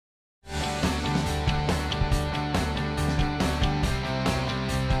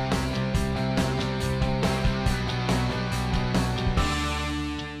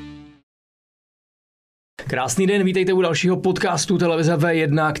Krásný den, vítejte u dalšího podcastu televize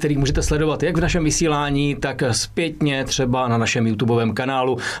V1, který můžete sledovat jak v našem vysílání, tak zpětně třeba na našem YouTubeovém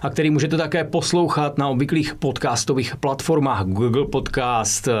kanálu a který můžete také poslouchat na obvyklých podcastových platformách Google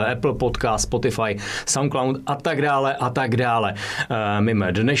Podcast, Apple Podcast, Spotify, SoundCloud a tak dále a tak dále. Mým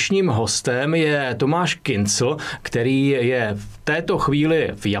dnešním hostem je Tomáš Kincl, který je v této chvíli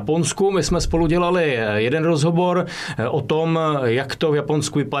v Japonsku. My jsme spolu dělali jeden rozhovor o tom, jak to v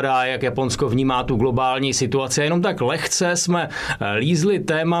Japonsku vypadá, jak Japonsko vnímá tu globální situaci. Jenom tak lehce jsme lízli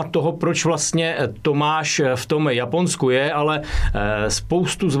téma toho, proč vlastně Tomáš v tom Japonsku je, ale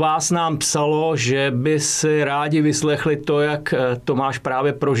spoustu z vás nám psalo, že by si rádi vyslechli to, jak Tomáš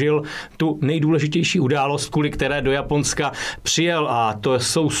právě prožil tu nejdůležitější událost, kvůli které do Japonska přijel, a to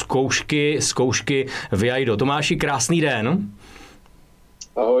jsou zkoušky v Jaido. Tomáši, krásný den.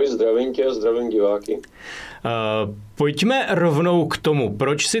 Ahoj, zdravím tě, zdravím diváky. Pojďme rovnou k tomu.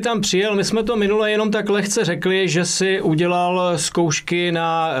 Proč jsi tam přijel? My jsme to minule jenom tak lehce řekli, že jsi udělal zkoušky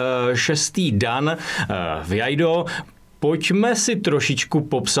na 6. dan v Jaido. Pojďme si trošičku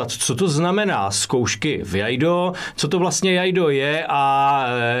popsat, co to znamená zkoušky v Jaido, co to vlastně Jaido je a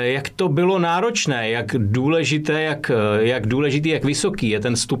jak to bylo náročné, jak důležitý, jak vysoký je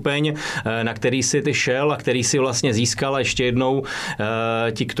ten stupeň, na který jsi ty šel a který si vlastně získal, a ještě jednou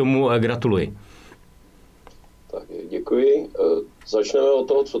ti k tomu gratuluji. Tak, děkuji. Začneme od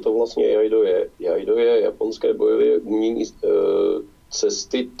toho, co to vlastně Jaido je. Jaido je japonské bojové umění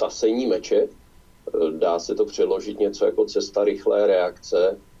cesty tasení meče. Dá se to přeložit něco jako cesta rychlé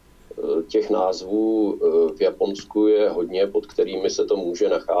reakce. Těch názvů v Japonsku je hodně, pod kterými se to může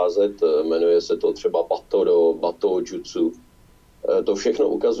nacházet. Jmenuje se to třeba Batodo, Bato Jutsu. To všechno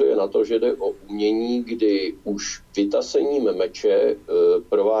ukazuje na to, že jde o umění, kdy už vytasením meče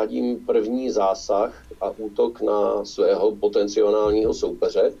provádím první zásah a útok na svého potenciálního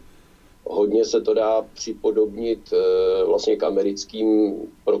soupeře. Hodně se to dá připodobnit vlastně k americkým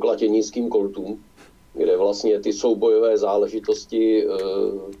proklatěnickým koltům, kde vlastně ty soubojové záležitosti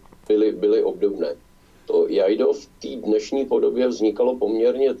byly obdobné. To Jaido v té dnešní podobě vznikalo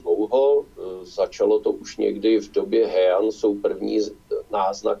poměrně dlouho, začalo to už někdy v době Heian, jsou první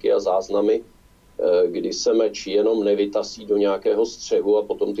náznaky a záznamy, kdy se meč jenom nevytasí do nějakého střehu a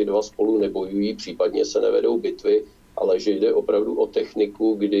potom ty dva spolu nebojují, případně se nevedou bitvy, ale že jde opravdu o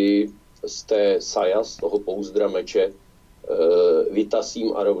techniku, kdy z té saya, z toho pouzdra meče,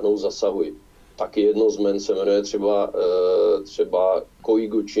 vytasím a rovnou zasahuji. Taky jedno z jmen se jmenuje třeba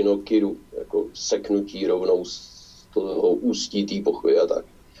Koiguchi no Kiru, jako seknutí rovnou z toho ústí té pochvy a tak.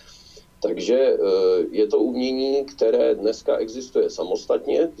 Takže je to umění, které dneska existuje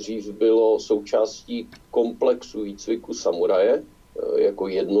samostatně. Dřív bylo součástí komplexu výcviku samuraje, jako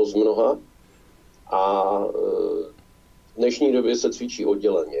jedno z mnoha. A v dnešní době se cvičí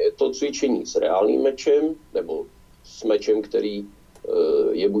odděleně. Je to cvičení s reálným mečem, nebo s mečem, který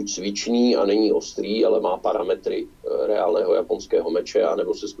je buď cvičný a není ostrý, ale má parametry reálného japonského meče,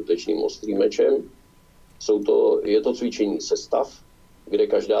 anebo se skutečným ostrým mečem. Je to cvičení sestav, kde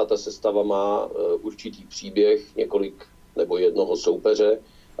každá ta sestava má určitý příběh, několik nebo jednoho soupeře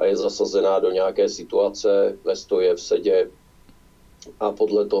a je zasazená do nějaké situace ve stoje, v sedě, a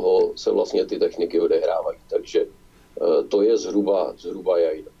podle toho se vlastně ty techniky odehrávají. Takže to je zhruba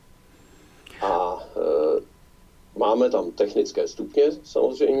Jaido. A máme tam technické stupně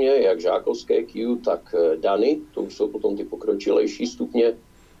samozřejmě, jak žákovské Kyu, tak dany, to už jsou potom ty pokročilejší stupně.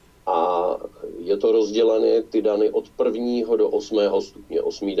 A je to rozdělené ty dany od 1. do 8. stupně.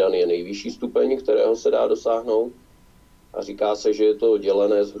 8. dan je nejvyšší stupeň, kterého se dá dosáhnout. A říká se, že je to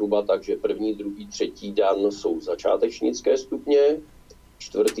dělené zhruba tak, že 1., 2., 3. dan jsou začátečnické stupně,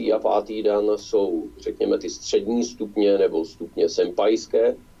 4. a 5. dan jsou, řekněme, ty střední stupně nebo stupně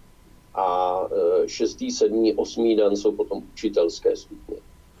senpajské, a 6., 7., 8. dan jsou potom učitelské stupně.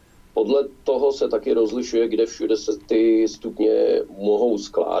 Podle toho se taky rozlišuje, kde všude se ty stupně mohou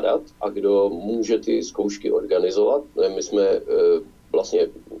skládat a kdo může ty zkoušky organizovat. My jsme vlastně,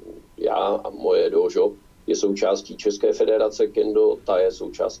 já a moje dojo je součástí České federace kendo, ta je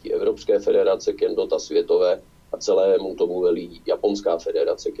součástí Evropské federace kendo, ta světové, a celému tomu velí Japonská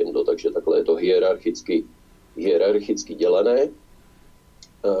federace kendo, takže takhle je to hierarchicky dělené.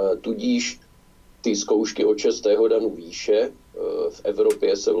 Tudíž ty zkoušky od 6. danu výše v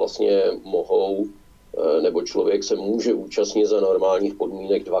Evropě se vlastně mohou, nebo člověk se může účastnit za normálních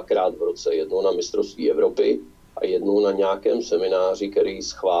podmínek 2krát v roce. Jednou na mistrovství Evropy a jednou na nějakém semináři, který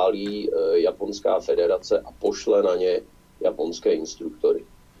schválí Japonská federace a pošle na ně japonské instruktory.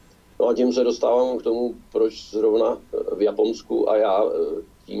 No a tím se dostávám k tomu, proč zrovna v Japonsku a já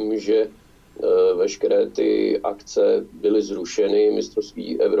tím, že veškeré ty akce byly zrušeny,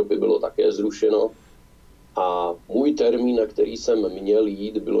 mistrovství Evropy bylo také zrušeno, A můj termín, na který jsem měl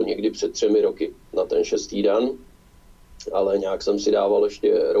jít, bylo někdy před 3 roky na ten 6. dan, ale nějak jsem si dával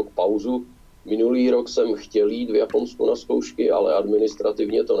ještě rok pauzu. Minulý rok jsem chtěl jít v Japonsku na zkoušky, ale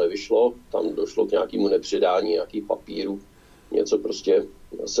administrativně to nevyšlo. Tam došlo k nějakému nepředání nějakých papírů. Něco prostě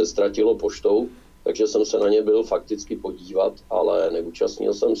se ztratilo poštou, takže jsem se na ně byl fakticky podívat, ale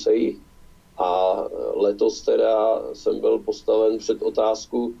neúčastnil jsem se jich. A letos teda jsem byl postaven před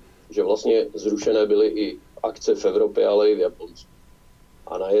otázku, že vlastně zrušené byly i akce v Evropě, ale i v Japonsku.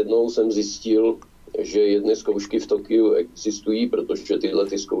 A najednou jsem zjistil, že jedny zkoušky v Tokiu existují, protože tyhle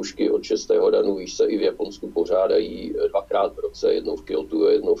ty zkoušky od 6. danu víš se i v Japonsku pořádají 2krát v roce, jednou v Kyotu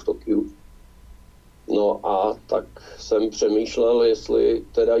a jednou v Tokiu. No a tak jsem přemýšlel, jestli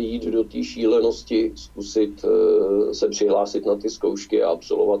teda jít do té šílenosti, zkusit se přihlásit na ty zkoušky a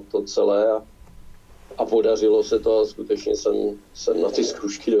absolvovat to celé. A podařilo se to a skutečně jsem na ty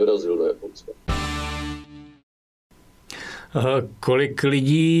zkoušky dorazil do Japonska. Kolik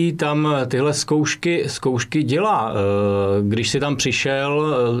lidí tam tyhle zkoušky dělá? Když jsi tam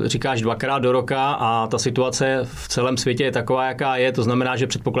přišel, říkáš 2krát do roka a ta situace v celém světě je taková, jaká je, to znamená, že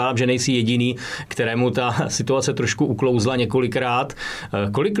předpokládám, že nejsi jediný, kterému ta situace trošku uklouzla několikrát.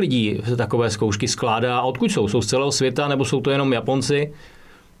 Kolik lidí takové zkoušky skládá a odkud jsou? Jsou z celého světa nebo jsou to jenom Japonci?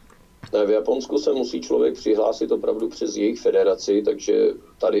 V Japonsku se musí člověk přihlásit opravdu přes jejich federaci, takže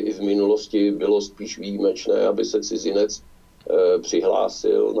tady i v minulosti bylo spíš výjimečné, aby se cizinec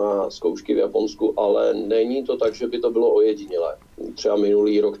přihlásil na zkoušky v Japonsku, ale není to tak, že by to bylo ojedinělé. Třeba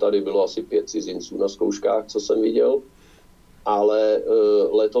minulý rok tady bylo asi 5 cizinců na zkouškách, co jsem viděl, ale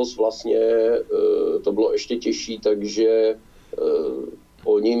letos vlastně to bylo ještě těžší, takže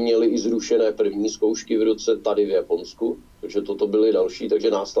oni měli i zrušené první zkoušky v roce tady v Japonsku, protože toto byly další,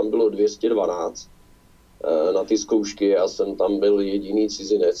 takže nás tam bylo 212 na ty zkoušky, já jsem tam byl jediný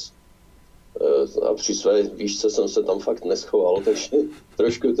cizinec. A při své výšce jsem se tam fakt neschoval, takže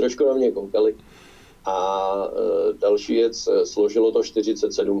trošku na mě koukali. A další věc, složilo to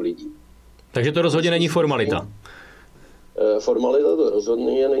 47 lidí. Takže to rozhodně není formalita. Formalita to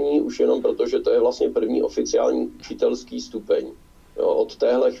rozhodně není, už jenom proto, že to je vlastně první oficiální učitelský stupeň. Jo, od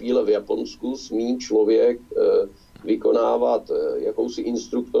téhle chvíle v Japonsku smí člověk vykonávat jakousi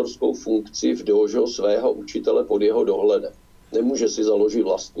instruktorskou funkci v dojo svého učitele pod jeho dohledem. Nemůže si založit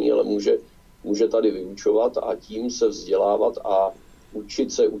vlastní, ale může tady vyučovat a tím se vzdělávat a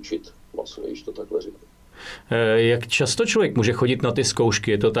učit se učit. Vlastně, když to takhle řeknu. Jak často člověk může chodit na ty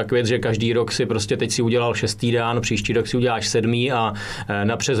zkoušky? Je to tak věc, že každý rok si prostě teď si udělal 6. dan, příští rok si uděláš 7. a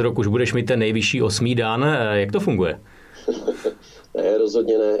na přes rok už budeš mít ten nejvyšší 8. dan. Jak to funguje? Ne,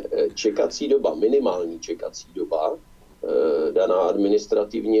 rozhodně ne. Čekací doba, minimální čekací doba, daná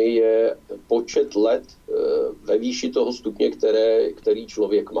administrativně, je počet let ve výši toho stupně, který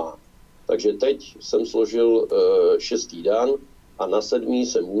člověk má. Takže teď jsem složil 6. dan a na 7.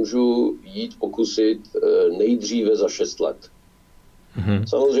 se můžu jít pokusit nejdříve za 6 let. Mm-hmm.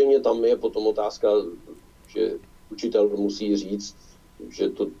 Samozřejmě tam je potom otázka, že učitel musí říct, že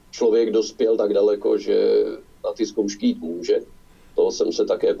to člověk dospěl tak daleko, že na ty zkoušky jít může. Toho jsem se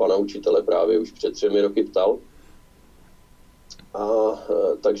také pana učitele právě už před 3 roky ptal.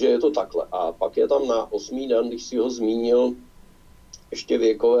 Takže je to takhle. A pak je tam na 8. dan, když si ho zmínil, ještě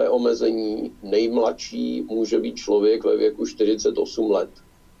věkové omezení. Nejmladší může být člověk ve věku 48 let.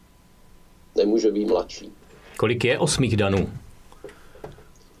 Nemůže být mladší. Kolik je 8. danů?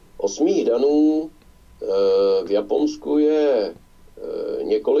 8. danů v Japonsku je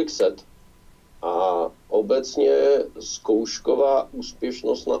několik set. A obecně zkoušková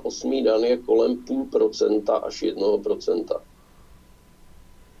úspěšnost na 8. dan je kolem 0,5% až 1%.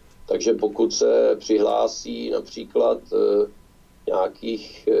 Takže pokud se přihlásí například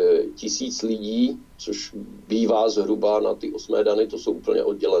nějakých 1000 lidí, což bývá zhruba na ty 8. dany, to jsou úplně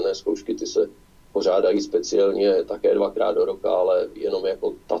oddělené zkoušky, ty se pořádají speciálně také 2krát do roka, ale jenom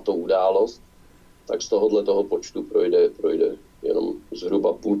jako tato událost, tak z tohoto počtu projde jenom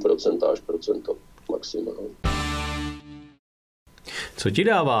zhruba 0,5% až procento maximálně. Co ti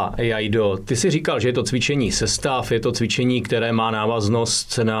dává jaido? Ty jsi říkal, že je to cvičení sestav, je to cvičení, které má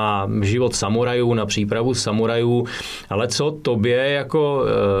návaznost na život samurajů, na přípravu samurajů, ale co tobě jako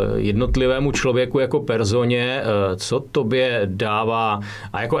jednotlivému člověku, jako personě, co tobě dává,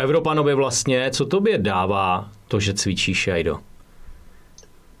 a jako Evropanovi vlastně, co tobě dává to, že cvičíš jaido?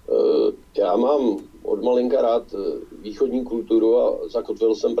 Já mám od malinka rád východní kulturu a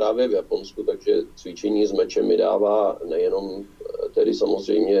zakotvil jsem právě v Japonsku, takže cvičení s mečem mi dává nejenom tedy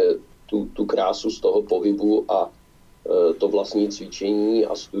samozřejmě tu krásu z toho pohybu a to vlastní cvičení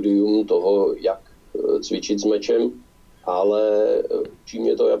a studium toho, jak cvičit s mečem, ale učí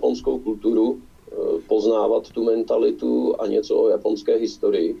mě to japonskou kulturu, poznávat tu mentalitu a něco o japonské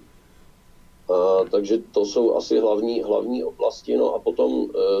historii. Takže to jsou asi hlavní oblasti. No a potom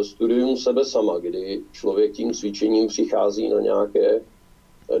studium sebe sama, kdy člověk tím cvičením přichází na nějaké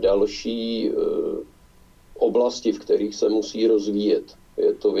další oblasti, v kterých se musí rozvíjet.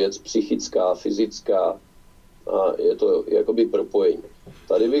 Je to věc psychická, fyzická a je to jakoby propojení.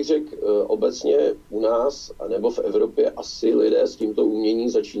 Tady bych řekl obecně u nás, nebo v Evropě, asi lidé s tímto umění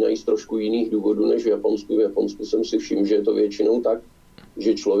začínají z trošku jiných důvodů než v Japonsku. V Japonsku jsem si všiml, že je to většinou tak,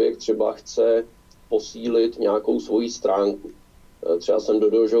 že člověk třeba chce posílit nějakou svoji stránku. Třeba jsem do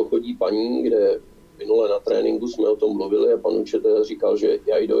dojo chodí paní, kde minule na tréninku jsme o tom mluvili a pan učitel říkal, že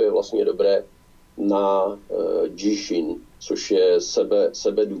jaido je vlastně dobré na jishin, což je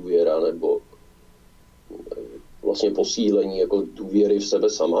sebedůvěra nebo vlastně posílení jako důvěry v sebe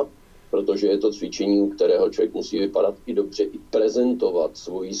sama, protože je to cvičení, u kterého člověk musí vypadat i dobře, i prezentovat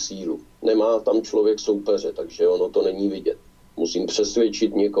svoji sílu. Nemá tam člověk soupeře, takže ono to není vidět. Musím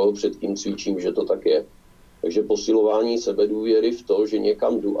přesvědčit někoho před tím cvičím, že to tak je. Takže posilování sebedůvěry v to, že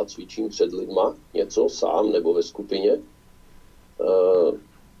někam jdu a cvičím před lidma, něco sám nebo ve skupině.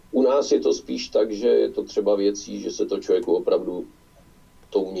 U nás je to spíš tak, že je to třeba věcí, že se to člověku opravdu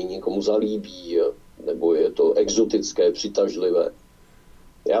to umění někomu zalíbí, nebo je to exotické, přitažlivé.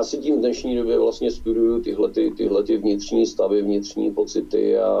 Já si tím v dnešní době vlastně studuju tyhle vnitřní stavy, vnitřní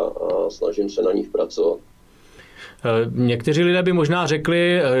pocity a snažím se na nich pracovat. Někteří lidé by možná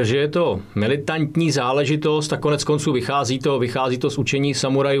řekli, že je to militantní záležitost a konec konců vychází to z učení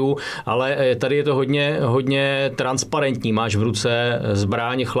samurajů, ale tady je to hodně transparentní. Máš v ruce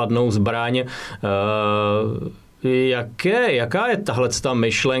zbraň, chladnou zbraň. Jaká je tahle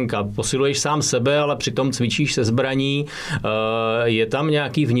myšlenka? Posiluješ sám sebe, ale přitom cvičíš se zbraní. Je tam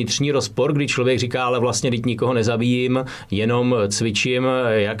nějaký vnitřní rozpor, kdy člověk říká, ale vlastně teď nikoho nezabijím, jenom cvičím.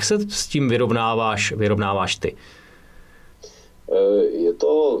 Jak se s tím vyrovnáváš ty? Je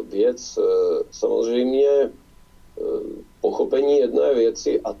to věc samozřejmě pochopení jedné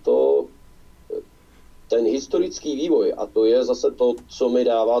věci a to ten historický vývoj, a to je zase to, co mi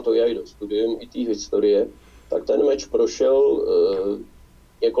dává to jaido, studium i té historie, tak ten meč prošel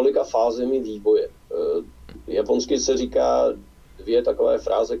několika fázemi vývoje. Japonsky se říká dvě takové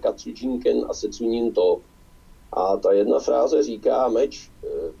fráze Katsujinken a Setsunin to. A ta jedna fráze říká meč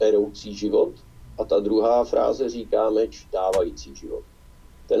beroucí život a ta druhá fráze říká meč dávající život.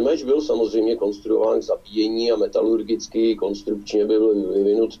 Ten meč byl samozřejmě konstruován k zabíjení a metalurgicky, konstrukčně byl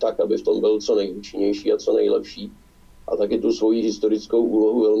vyvinut tak, aby v tom byl co nejúčinnější a co nejlepší. A taky tu svoji historickou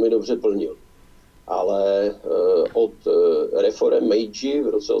úlohu velmi dobře plnil. Ale od reforem Meiji v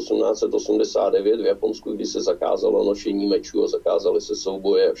roce 1889 v Japonsku, kdy se zakázalo nošení mečů a zakázaly se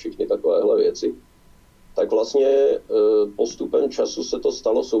souboje a všechny takovéhle věci, tak vlastně postupem času se to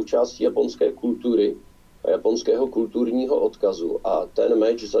stalo součástí japonské kultury a japonského kulturního odkazu. A ten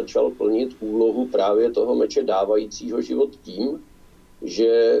meč začal plnit úlohu právě toho meče dávajícího život tím,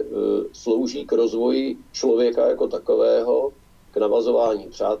 že slouží k rozvoji člověka jako takového, k navazování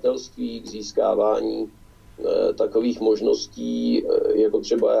přátelství, k získávání takových možností, jako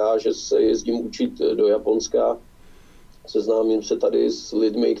třeba já, že se jezdím učit do Japonska, seznámím se tady s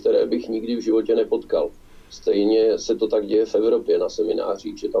lidmi, které bych nikdy v životě nepotkal. Stejně se to tak děje v Evropě na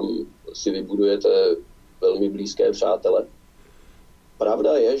seminářích, že tam si vybudujete velmi blízké přátele.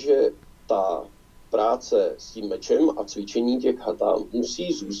 Pravda je, že ta práce s tím mečem a cvičení těch hata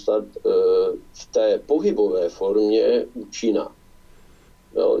musí zůstat v té pohybové formě účinná.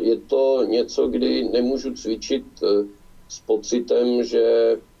 No, je to něco, kdy nemůžu cvičit s pocitem,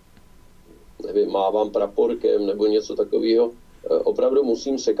 že mávám praporkem nebo něco takového. Opravdu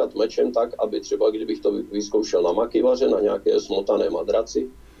musím sekat mečem tak, aby třeba, kdybych to vyzkoušel na makyvaře, na nějaké smotané madraci,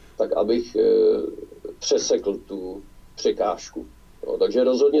 tak abych přesekl tu překážku. No, takže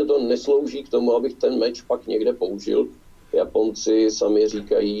rozhodně to neslouží k tomu, abych ten meč pak někde použil. Japonci sami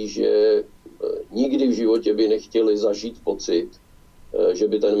říkají, že nikdy v životě by nechtěli zažít pocit, že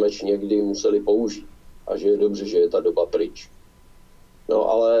by ten meč někdy museli použít a že je dobře, že je ta doba pryč. No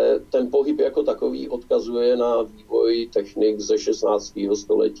ale ten pohyb jako takový odkazuje na vývoj technik ze 16.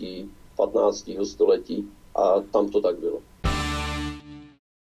 století, 15. století a tam to tak bylo.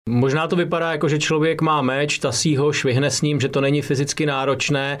 Možná to vypadá jako, že člověk má meč, tasí ho, švihne s ním, že to není fyzicky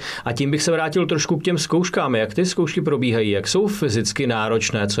náročné a tím bych se vrátil trošku k těm zkouškám. Jak ty zkoušky probíhají, jak jsou fyzicky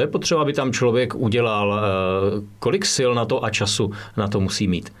náročné, co je potřeba, aby tam člověk udělal, kolik sil na to a času na to musí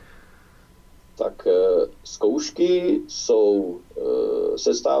mít? Tak zkoušky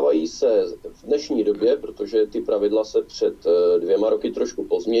sestávají se v dnešní době, protože ty pravidla se před 2 roky trošku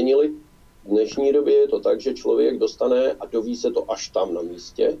pozměnily. V dnešní době je to tak, že člověk dostane a doví se to až tam na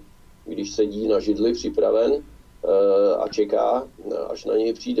místě, když sedí na židli připraven a čeká, až na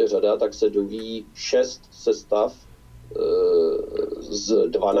něj přijde řada, tak se doví 6 sestav z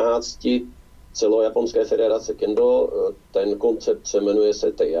 12 celojaponské federace kendo. Ten koncept se jmenuje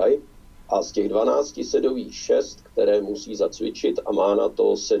Setei a z těch 12 se doví 6, které musí zacvičit a má na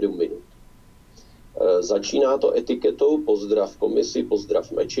to 7 minut. Začíná to etiketou pozdrav komisi,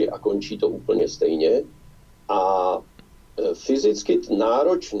 pozdrav meči a končí to úplně stejně. A fyzicky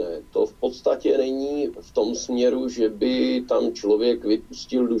náročné to v podstatě není v tom směru, že by tam člověk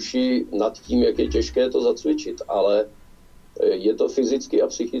vypustil duši nad tím, jak je těžké to zacvičit, ale je to fyzicky a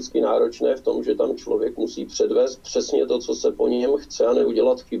psychicky náročné v tom, že tam člověk musí předvést přesně to, co se po něm chce a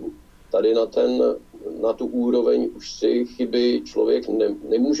neudělat chybu. Tady na tu úroveň už si chyby člověk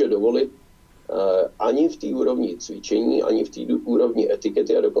nemůže dovolit ani v té úrovni cvičení, ani v té úrovni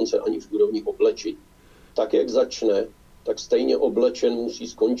etikety a dokonce ani v úrovni oblečení. Tak, jak začne, tak stejně oblečen musí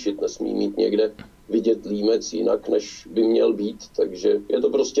skončit, nesmí mít někde vidět límec jinak, než by měl být. Takže je to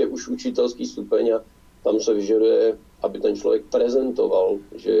prostě už učitelský stupeň a tam se vyžaduje, aby ten člověk prezentoval,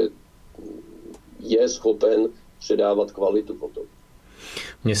 že je schopen předávat kvalitu potom.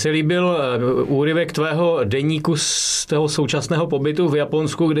 Mně se líbil úryvek tvého deníku z toho současného pobytu v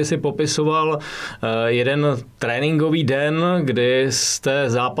Japonsku, kdy jsi popisoval jeden tréninkový den, kdy jste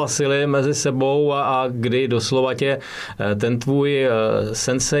zápasili mezi sebou a kdy doslova tě ten tvůj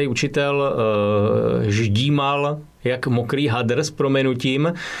sensei, učitel ždímal jak mokrý hadr s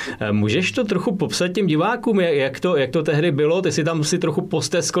prominutím. Můžeš to trochu popsat těm divákům, jak to tehdy bylo? Ty si tam trochu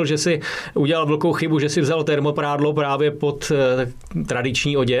posteskl, že si udělal velkou chybu, že si vzal termoprádlo právě pod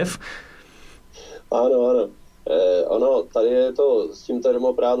tradiční oděv? Ano. Ono, tady je to s tím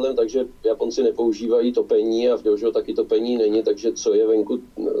termoprádlem, takže Japonci nepoužívají topení a v dojo taky topení není, takže co je venku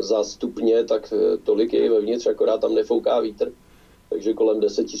za stupně, tak tolik je i vevnitř, akorát tam nefouká vítr, takže kolem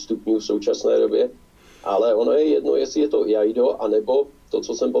 10 stupňů v současné době. Ale ono je jedno, jestli je to jaido, anebo to,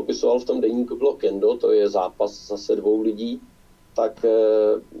 co jsem popisoval v tom deníku, bylo kendo, to je zápas zase 2 lidí, tak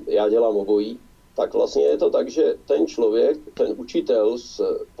já dělám obojí. Tak vlastně je to tak, že ten člověk, ten učitel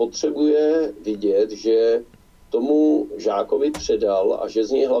potřebuje vidět, že tomu žákovi předal a že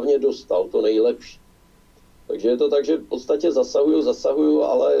z něj hlavně dostal to nejlepší. Takže je to tak, že v podstatě zasahuju,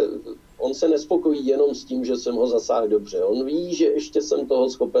 ale on se nespokojí jenom s tím, že jsem ho zasáhl dobře. On ví, že ještě jsem toho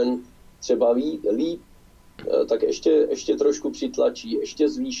schopen třeba líp, tak ještě trošku přitlačí, ještě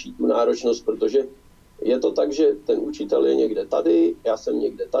zvýší tu náročnost, protože je to tak, že ten učitel je někde tady, já jsem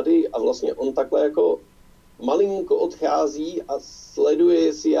někde tady a vlastně on takhle jako malinko odchází a sleduje,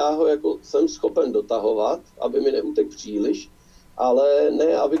 jestli já ho jako jsem schopen dotahovat, aby mi neutek příliš, ale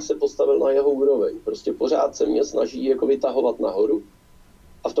ne, abych se postavil na jeho úroveň. Prostě pořád se mě snaží jako vytahovat nahoru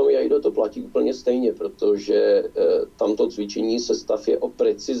a v tom jaido to platí úplně stejně, protože tamto cvičení sestav je o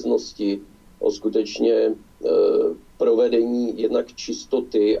preciznosti, o skutečně provedení jednak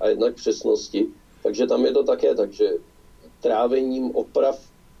čistoty a jednak přesnosti. Takže tam je to také tak, že trávením oprav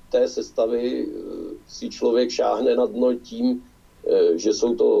té sestavy si člověk šáhne na dno tím, že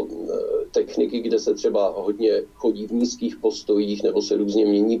jsou to techniky, kde se třeba hodně chodí v nízkých postojích nebo se různě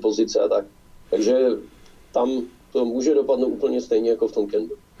mění pozice a tak. Takže tam to může dopadnout úplně stejně jako v tom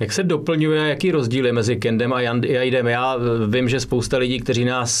kendu. Jak se doplňuje, jaký rozdíl je mezi kendem a jaidem? Já vím, že spousta lidí, kteří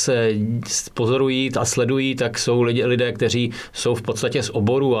nás pozorují a sledují, tak jsou lidé, kteří jsou v podstatě z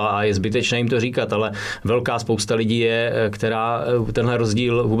oboru a je zbytečné jim to říkat, ale velká spousta lidí je, která tenhle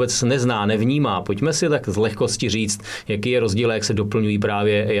rozdíl vůbec nezná, nevnímá. Pojďme si tak z lehkosti říct, jaký je rozdíl, jak se doplňují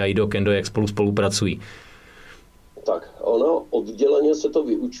právě jaido, kendo, jak spolupracují. Tak, ono odděleně se to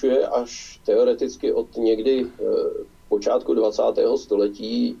vyučuje až teoreticky od někdy počátku 20.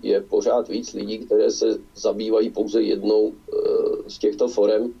 století je pořád víc lidí, které se zabývají pouze jednou z těchto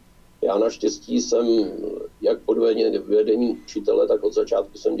forem. Já naštěstí jsem jak pod vedením učitele, tak od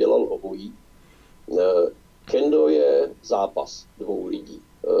začátku jsem dělal obojí. Kendo je zápas 2 lidí.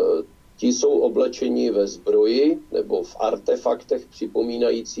 Ti jsou oblečeni ve zbroji nebo v artefaktech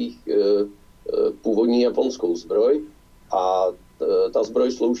připomínajících původní japonskou zbroj a ta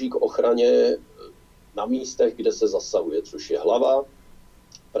zbroj slouží k ochraně na místech, kde se zasahuje, což je hlava,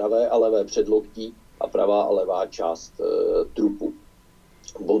 pravé a levé předloktí a pravá a levá část trupu.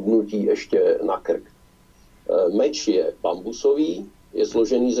 Bodnutí ještě na krk. Meč je bambusový, je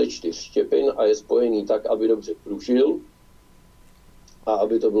složený ze 4 štěpin a je spojený tak, aby dobře pružil a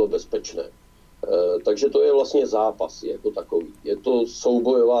aby to bylo bezpečné. Takže to je vlastně zápas jako takový. Je to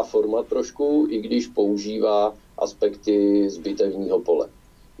soubojová forma trošku, i když používá aspekty z bitevního pole.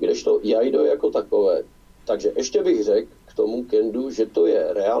 Kdežto jaido jako takové. Takže ještě bych řekl k tomu kendu, že to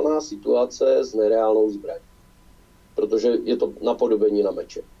je reálná situace s nereálnou zbraní. Protože je to napodobení na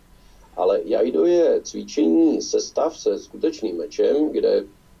meče. Ale jaido je cvičení sestav se skutečným mečem, kde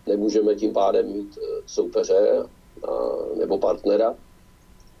nemůžeme tím pádem mít soupeře nebo partnera.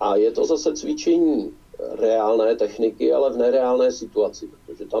 A je to zase cvičení reálné techniky, ale v nereálné situaci,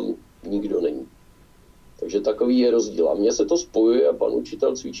 protože tam nikdo není. Takže takový je rozdíl. A mně se to spojuje a pan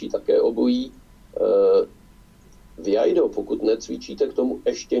učitel cvičí také obojí. V jaido, pokud necvičíte k tomu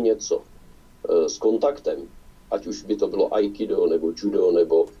ještě něco s kontaktem, ať už by to bylo aikido, nebo judo,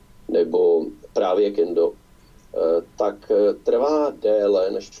 nebo právě kendo, tak trvá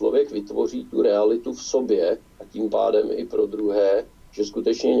déle, než člověk vytvoří tu realitu v sobě a tím pádem i pro druhé, že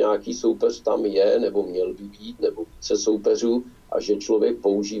skutečně nějaký soupeř tam je, nebo měl by být, nebo více soupeřů a že člověk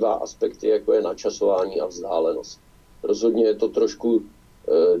používá aspekty, jako je načasování a vzdálenost. Rozhodně je to trošku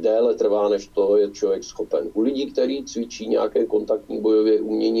déle trvá, než to je člověk schopen. U lidí, kteří cvičí nějaké kontaktní bojové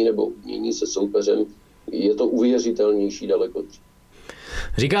umění nebo umění se soupeřem, je to uvěřitelnější daleko dřív.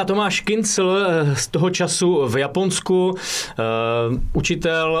 Říká Tomáš Kincl z toho času v Japonsku,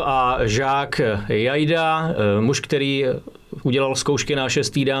 učitel a žák jaida, muž, který udělal zkoušky na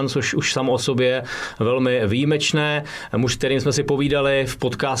 6. dan, což už samo o sobě velmi výjimečné. Muž, kterým jsme si povídali v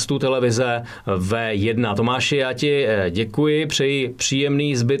podcastu televize V1. Tomáši, já ti děkuji, přeji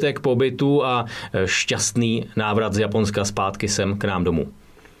příjemný zbytek pobytu a šťastný návrat z Japonska zpátky sem k nám domů.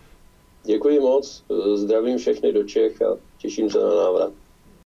 Děkuji moc, zdravím všechny do Čech a těším se na návrat.